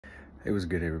It was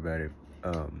good, everybody.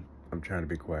 I'm trying to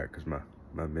be quiet because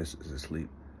my missus is asleep.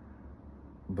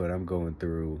 But I'm going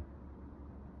through,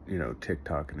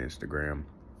 TikTok and Instagram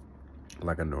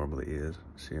like I normally is,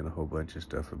 seeing a whole bunch of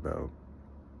stuff about,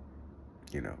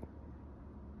 you know,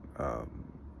 um,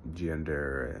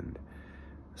 gender and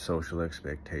social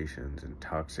expectations and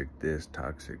toxic this,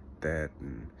 toxic that,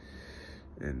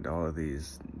 and all of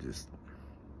these just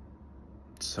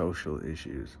social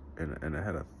issues. And I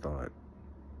had a thought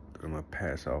that I'm gonna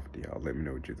pass off to y'all. Let me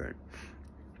know what you think.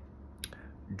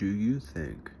 Do you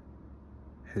think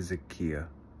Hezekiah,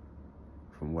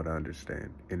 from what I understand,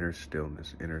 inner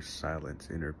stillness, inner silence,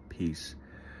 inner peace,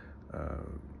 uh,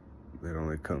 that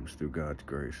only comes through God's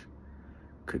grace,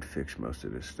 could fix most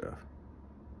of this stuff?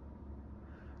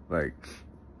 Like,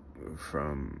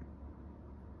 from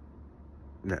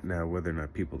now, whether or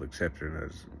not people accept it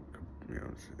as,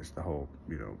 it's the whole,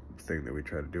 thing that we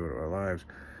try to do in our lives,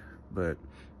 but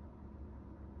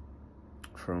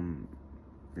from,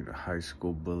 high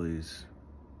school bullies,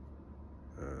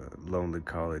 lonely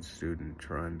college student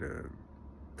trying to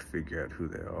figure out who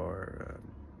they are,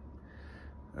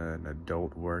 an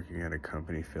adult working at a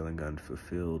company feeling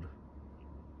unfulfilled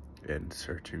and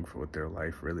searching for what their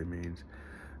life really means.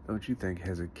 Don't you think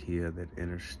Hezekiah, that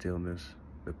inner stillness,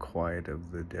 the quiet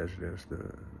of the desert,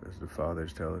 as the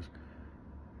fathers tell us,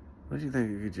 don't you think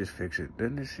you could just fix it?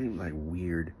 Doesn't it seem like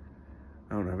weird?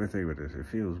 I don't know, I've been thinking about this. It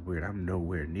feels weird. I'm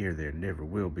nowhere near there, never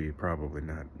will be, probably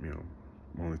not,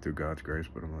 only through God's grace,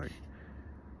 but I'm like,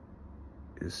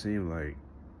 it seemed like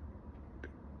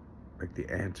the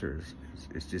answers,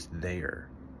 it's just there.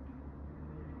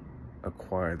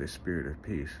 Acquire the spirit of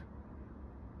peace.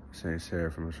 Saint Sarah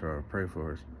from Ashara, pray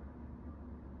for us.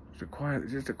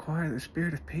 Just acquire the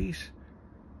spirit of peace.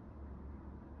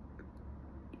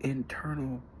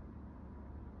 Internal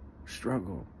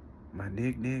struggle. My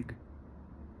nig.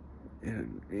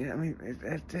 And, yeah, I mean,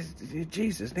 that's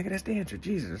Jesus, nigga. That's the answer.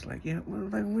 Jesus, like, yeah.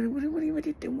 What are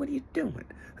you doing? What are you doing?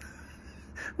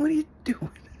 What are you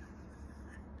doing?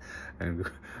 And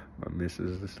my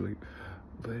missus is asleep,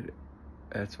 but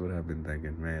that's what I've been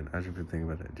thinking, man. I've just been thinking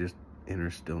about that. Just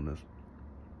inner stillness,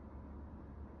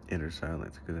 inner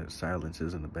silence, because that silence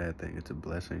isn't a bad thing. It's a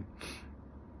blessing.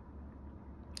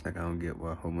 Like, I don't get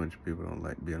why a whole bunch of people don't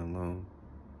like being alone.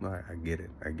 Well, I get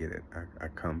it. I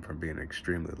come from being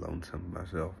extremely lonesome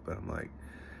myself, but I'm like,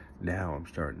 now I'm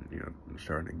starting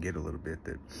to get a little bit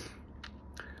that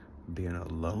being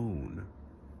alone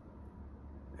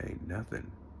ain't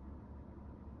nothing.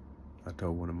 I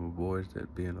told one of my boys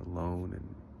that being alone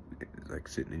and like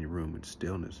sitting in your room in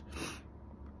stillness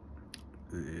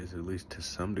is, at least to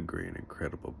some degree, an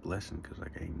incredible blessing, because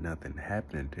like ain't nothing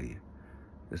happening to you.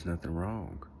 There's nothing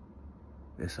wrong.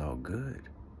 It's all good.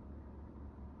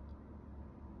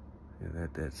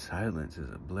 That silence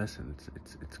is a blessing.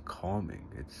 It's calming.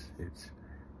 It's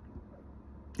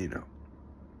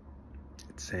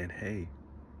saying, hey,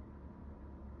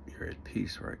 you're at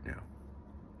peace right now.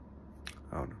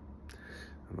 I don't know.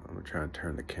 I'm gonna try and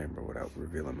turn the camera without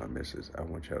revealing my missus. I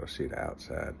want y'all to see the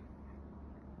outside.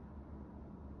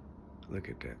 Look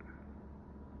at that.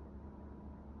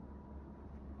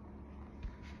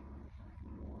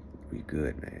 We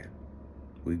good, man.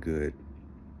 We good.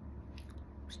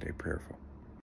 Stay prayerful.